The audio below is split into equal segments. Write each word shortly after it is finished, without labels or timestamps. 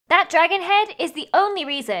That dragon head is the only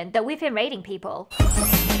reason that we've been raiding people.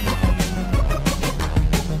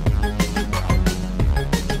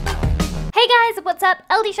 Hey guys, what's up?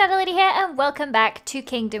 LDShadowLady here and welcome back to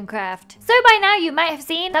KingdomCraft. So by now you might have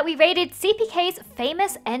seen that we raided Seapeekay's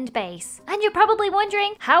famous end base. And you're probably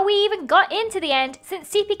wondering how we even got into the end since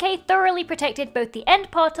Seapeekay thoroughly protected both the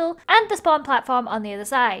end portal and the spawn platform on the other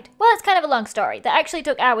side. Well, it's kind of a long story that actually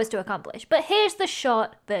took hours to accomplish, but here's the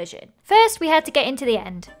short version. First, we had to get into the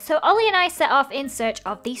end. So Ollie and I set off in search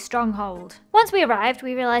of the stronghold. Once we arrived,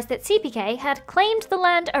 we realized that Seapeekay had claimed the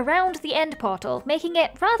land around the end portal, making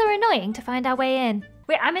it rather annoying to find our way in.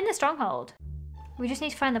 Wait, I'm in the stronghold. We just need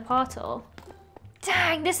to find the portal.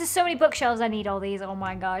 Dang, this is so many bookshelves. I need all these. Oh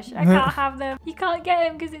my gosh, I can't have them. You can't get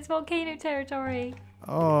them because it's volcano territory.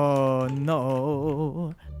 Oh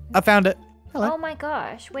no. I found it. Hello. Oh my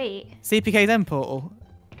gosh, wait. Seapeekay's end portal.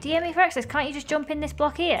 DM for access, can't you just jump in this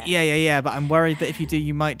block here? Yeah, but I'm worried that if you do,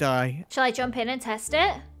 you might die. Shall I jump in and test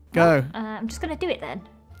it? Go. I'm just gonna do it then.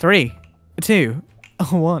 3, 2,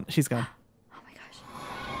 1. She's gone. Oh my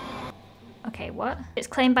gosh. Okay, what? It's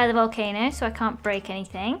claimed by the volcano, so I can't break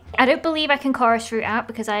anything. I don't believe I can chorus route out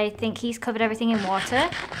because I think he's covered everything in water.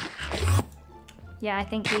 Yeah, I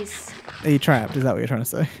think he's... Are you trapped? Is that what you're trying to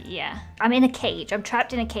say? Yeah. I'm in a cage. I'm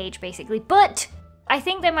trapped in a cage, basically. But I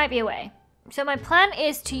think there might be a way. So my plan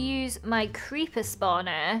is to use my creeper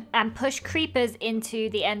spawner and push creepers into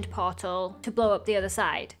the end portal to blow up the other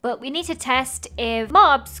side. But we need to test if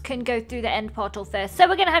mobs can go through the end portal first. So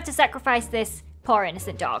we're gonna have to sacrifice this poor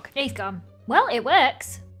innocent dog. He's gone. Well, it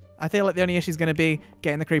works. I feel like the only issue is going to be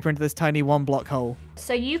getting the creeper into this tiny 1-block hole.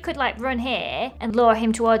 So you could like run here and lure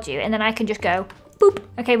him towards you and then I can just go boop.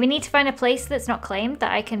 Okay, we need to find a place that's not claimed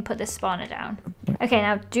that I can put this spawner down. Okay,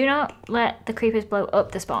 now do not let the creepers blow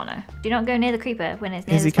up the spawner. Do not go near the creeper when it's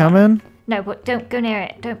near Is the he spawner. coming? No, but don't go near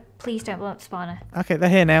it. Please don't blow up the spawner. Okay, they're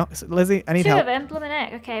here now. Lizzie, I need help. 2 of them, blooming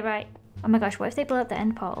heck. Okay, right. Oh my gosh, what if they blow up the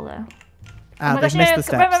end portal though? Ah, Oh my they've gosh, missed no, the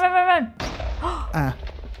steps. run. Ah,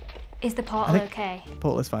 Is the portal okay?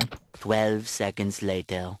 portal is fine. 12 seconds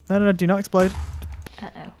later. No, do not explode.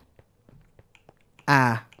 Uh-oh.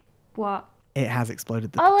 Ah, What? it has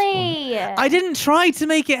exploded. The Ollie! I didn't try to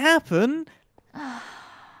make it happen. I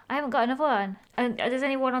haven't got another one. And there's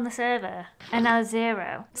only one on the server. And now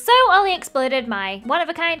 0. So Ollie exploded my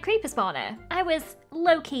one-of-a-kind creeper spawner. I was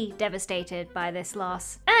low-key devastated by this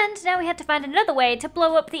loss. And now we had to find another way to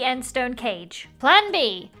blow up the end stone cage. Plan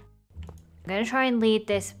B. I'm gonna try and lead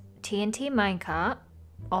this TNT minecart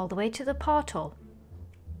all the way to the portal.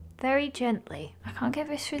 Very gently. I can't get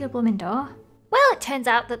this through the blooming door. Well, it turns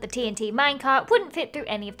out that the TNT minecart wouldn't fit through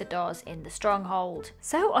any of the doors in the stronghold.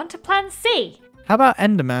 So on to plan C. How about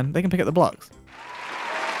Enderman? They can pick up the blocks.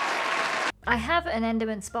 I have an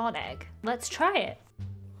Enderman spawn egg. Let's try it.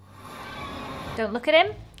 Don't look at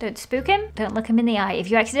him. Don't spook him. Don't look him in the eye. If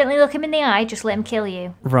you accidentally look him in the eye, just let him kill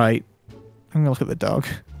you. Right. I'm gonna look at the dog.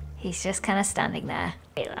 He's just kind of standing there.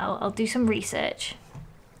 I'll do some research.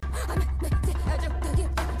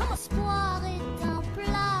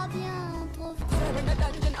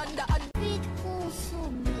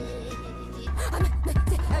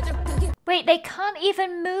 Wait, they can't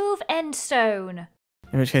even move Endstone.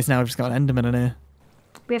 In which case now we've just got an Enderman in here.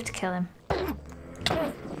 We have to kill him.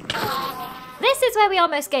 This is where we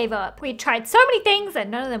almost gave up. We'd tried so many things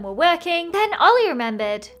and none of them were working. Then Ollie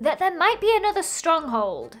remembered that there might be another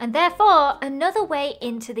stronghold and therefore another way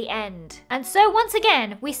into the end. And so once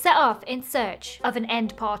again, we set off in search of an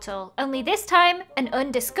end portal, only this time an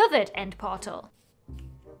undiscovered end portal.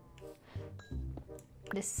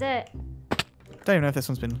 This is it. Don't even know if this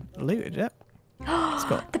one's been looted yet. It's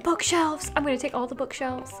got... The bookshelves. I'm gonna take all the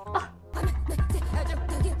bookshelves. Oh.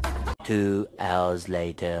 2 hours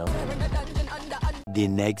later. The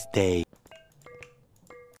next day.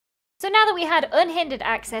 So now that we had unhindered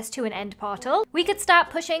access to an end portal, we could start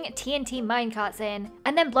pushing TNT minecarts in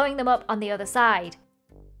and then blowing them up on the other side.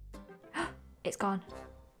 It's gone.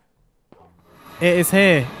 It is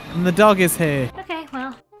here. And the dog is here. Okay,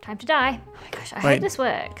 well, time to die. Oh my gosh, I Wait. hope this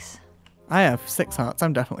works. I have 6 hearts.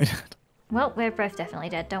 I'm definitely dead. Well, we're both definitely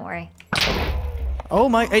dead, don't worry. Oh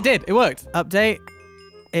my... It did. It worked. Update.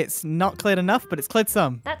 It's not cleared enough, but it's cleared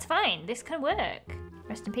some. That's fine, this can work.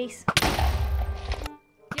 Rest in peace.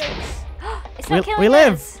 Yikes. It's not killing we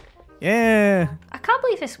live. us. Yeah. I can't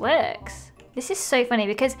believe this works. This is so funny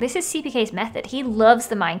because this is Seapeekay's method. He loves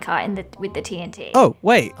the minecart with the TNT. Oh,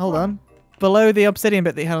 wait. Hold on. Below the obsidian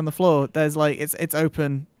bit that you had on the floor, there's like... It's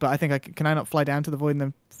open, but I think can I not fly down to the void and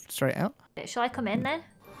then straight out? Shall I come in then?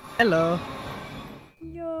 Hello.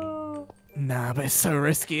 Yo. Nah, but it's so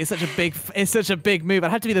risky. It's such a big move.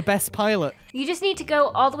 I'd have to be the best pilot. You just need to go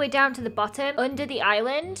all the way down to the bottom under the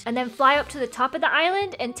island and then fly up to the top of the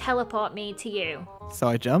island and teleport me to you. So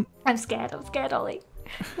I jump. I'm scared, Ollie.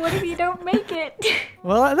 What if you don't make it?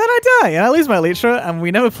 Well, then I die and I lose my Elytra and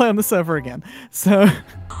we never play on the server again. So...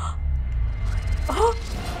 Oh,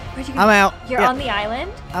 where'd you go? I'm out. You're on the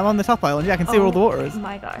island? I'm on the top island. Yeah, I can see where all the water is. Oh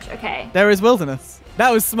my gosh, okay. There is wilderness. That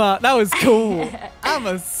was smart. That was cool. I'm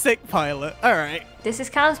a sick pilot. All right. This is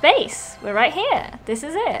Callum's base. We're right here. This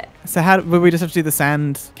is it. So how would we just have to do the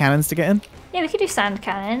sand cannons to get in? Yeah, we could do sand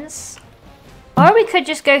cannons. Or we could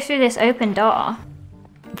just go through this open door.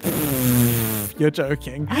 You're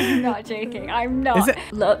joking. I'm not joking. I'm not. Is it?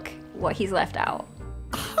 Look what he's left out.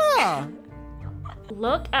 Huh.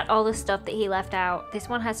 Look at all the stuff that he left out. This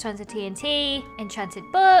one has tons of TNT, enchanted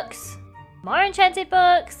books, more enchanted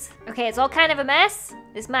books. Okay, it's all kind of a mess.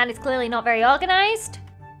 This man is clearly not very organized.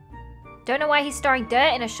 Don't know why he's storing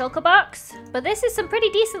dirt in a shulker box, but this is some pretty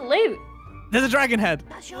decent loot. There's a dragon head.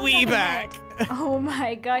 We dragon back. Oh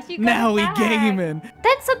my gosh, you got Now we back. gaming.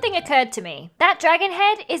 Then something occurred to me. That dragon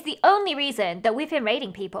head is the only reason that we've been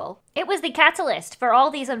raiding people. It was the catalyst for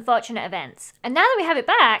all these unfortunate events. And now that we have it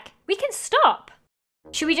back, we can stop.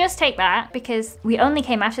 Should we just take that? Because we only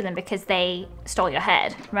came after them because they stole your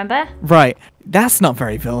head, remember? Right. That's not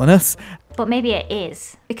very villainous. But maybe it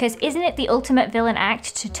is. Because isn't it the ultimate villain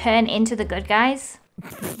act to turn into the good guys?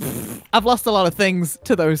 I've lost a lot of things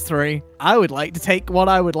to those three. I would like to take what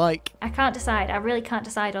I would like. I can't decide. I really can't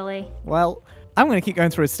decide, Ollie. Well, I'm going to keep going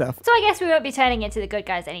through his stuff. So I guess we won't be turning into the good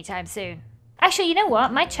guys anytime soon. Actually, you know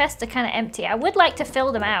what? My chests are kind of empty. I would like to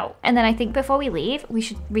fill them out. And then I think before we leave, we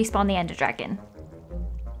should respawn the Ender Dragon.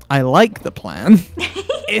 I like the plan.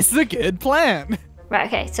 It's a good plan. Right,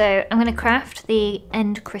 okay, so I'm gonna craft the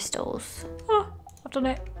end crystals. Oh, I've done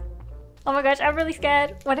it. Oh my gosh, I'm really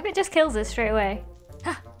scared. What if it just kills us straight away?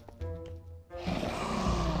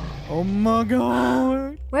 Oh my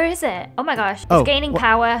god. Where is it? Oh my gosh, it's gaining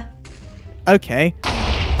power. Okay.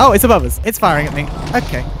 Oh, it's above us. It's firing at me.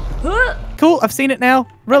 Okay. Cool, I've seen it now.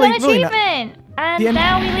 Really, An really achievement! And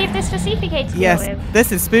now we leave this for Seapeekay to deal with.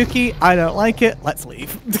 This is spooky. I don't like it. Let's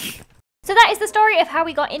leave. So that is the story of how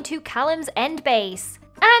we got into Callum's end base.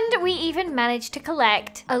 And we even managed to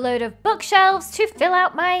collect a load of bookshelves to fill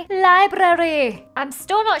out my library. I'm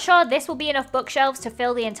still not sure this will be enough bookshelves to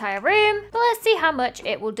fill the entire room, but let's see how much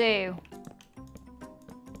it will do.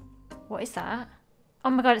 What is that? Oh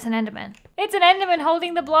my god, it's an Enderman. It's an Enderman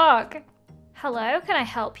holding the block. Hello, can I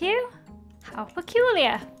help you? How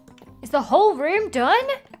peculiar. Is the whole room done?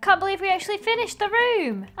 I can't believe we actually finished the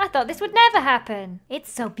room. I thought this would never happen.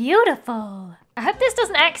 It's so beautiful. I hope this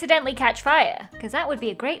doesn't accidentally catch fire, because that would be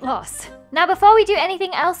a great loss. Now, before we do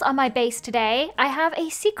anything else on my base today, I have a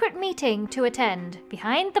secret meeting to attend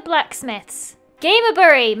behind the blacksmiths.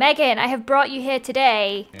 Gamerbury, Megan, I have brought you here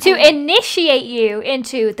today to initiate you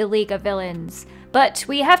into the League of Villains. But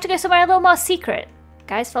we have to go somewhere a little more secret.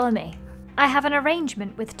 Guys, follow me. I have an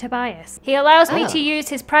arrangement with Tobias. He allows me to use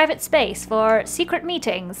his private space for secret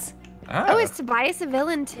meetings. Oh, is Tobias a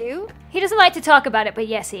villain too? He doesn't like to talk about it, but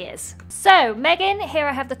yes, he is. So, Megan, here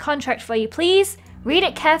I have the contract for you. Please read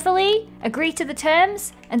it carefully, agree to the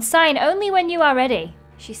terms, and sign only when you are ready.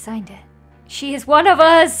 She signed it. She is one of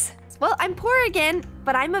us. Well, I'm poor again,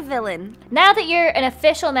 but I'm a villain. Now that you're an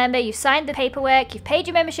official member, you've signed the paperwork, you've paid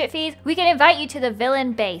your membership fees, we can invite you to the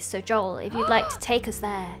villain base. So, Joel, if you'd like to take us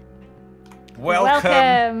there.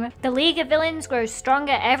 Welcome! The League of Villains grows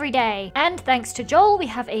stronger every day. And thanks to Joel, we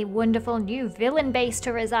have a wonderful new villain base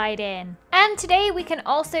to reside in. And today we can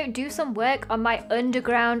also do some work on my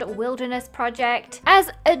underground wilderness project.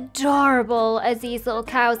 As adorable as these little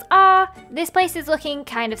cows are, this place is looking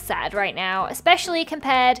kind of sad right now, especially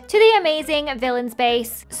compared to the amazing villains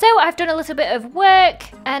base. So I've done a little bit of work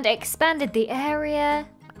and expanded the area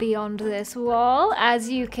beyond this wall. As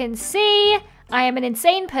you can see, I am an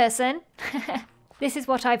insane person. This is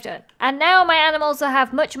what I've done. And now my animals will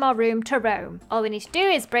have much more room to roam. All we need to do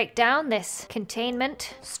is break down this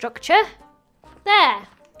containment structure. There.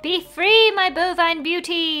 Be free, my bovine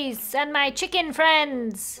beauties and my chicken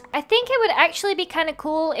friends. I think it would actually be kind of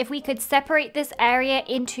cool if we could separate this area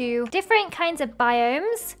into different kinds of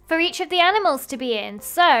biomes for each of the animals to be in.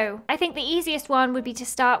 So I think the easiest one would be to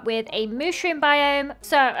start with a mushroom biome.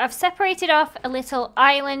 So I've separated off a little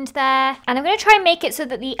island there, and I'm going to try and make it so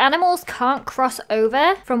that the animals can't cross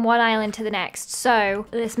over from one island to the next. So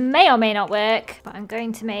this may or may not work, but I'm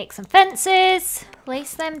going to make some fences,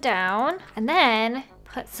 place them down, and then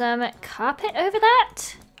put some carpet over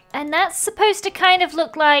that. And that's supposed to kind of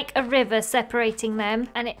look like a river separating them.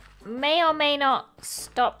 And it may or may not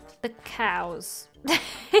stop the cows.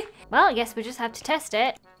 Well, I guess we just have to test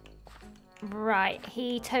it. Right,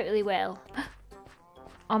 he totally will.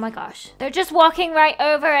 Oh my gosh. They're just walking right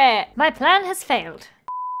over it. My plan has failed.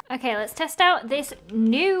 Okay, let's test out this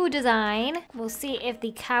new design. We'll see if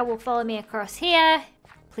the cow will follow me across here.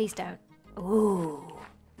 Please don't. Ooh.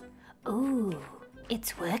 Ooh.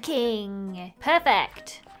 It's working.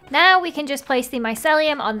 Perfect. Now we can just place the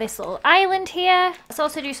mycelium on this little island here. Let's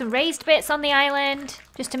also do some raised bits on the island,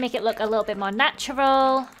 just to make it look a little bit more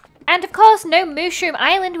natural. And of course, no mushroom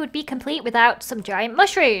island would be complete without some giant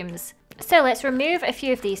mushrooms. So let's remove a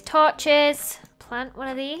few of these torches. Plant one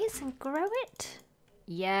of these and grow it.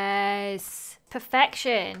 Yes.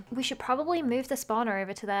 Perfection. We should probably move the spawner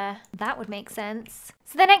over to there. That would make sense.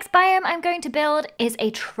 So the next biome I'm going to build is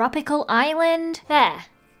a tropical island. There.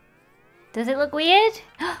 Does it look weird?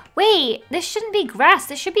 Wait, this shouldn't be grass.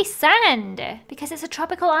 This should be sand because it's a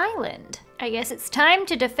tropical island. I guess it's time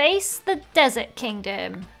to deface the desert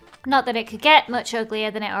kingdom. Not that it could get much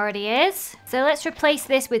uglier than it already is. So let's replace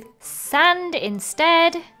this with sand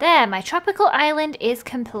instead. There, my tropical island is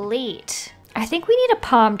complete. I think we need a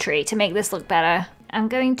palm tree to make this look better. I'm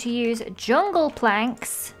going to use jungle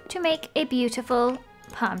planks to make a beautiful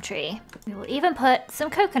palm tree. We will even put some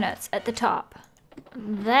coconuts at the top.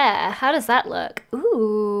 There, how does that look?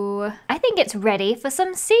 Ooh, I think it's ready for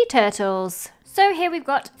some sea turtles. So here we've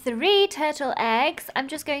got 3 turtle eggs. I'm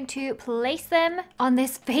just going to place them on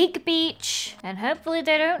this fake beach and hopefully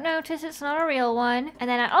they don't notice it's not a real one. And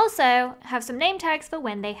then I also have some name tags for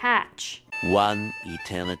when they hatch. 1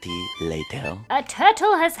 eternity later. A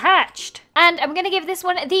turtle has hatched. And I'm gonna give this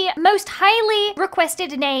one the most highly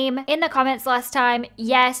requested name in the comments last time.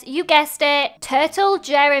 Yes, you guessed it. Turtle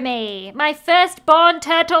Jeremy. My firstborn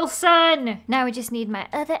turtle son. Now we just need my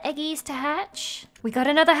other eggies to hatch. We got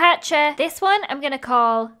another hatcher. This one I'm gonna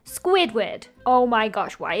call Squidward. Oh my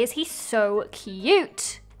gosh, why is he so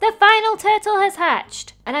cute? The final turtle has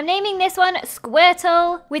hatched. And I'm naming this one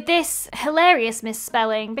Squirtle with this hilarious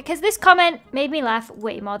misspelling because this comment made me laugh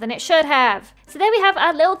way more than it should have. So there we have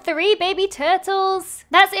our little 3 baby turtles.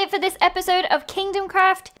 That's it for this episode of Kingdom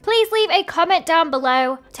Craft. Please leave a comment down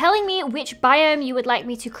below telling me which biome you would like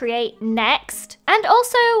me to create next. And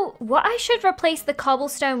also what I should replace the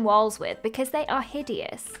cobblestone walls with because they are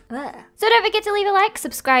hideous. Ugh. So don't forget to leave a like,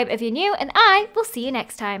 subscribe if you're new, and I will see you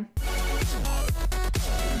next time.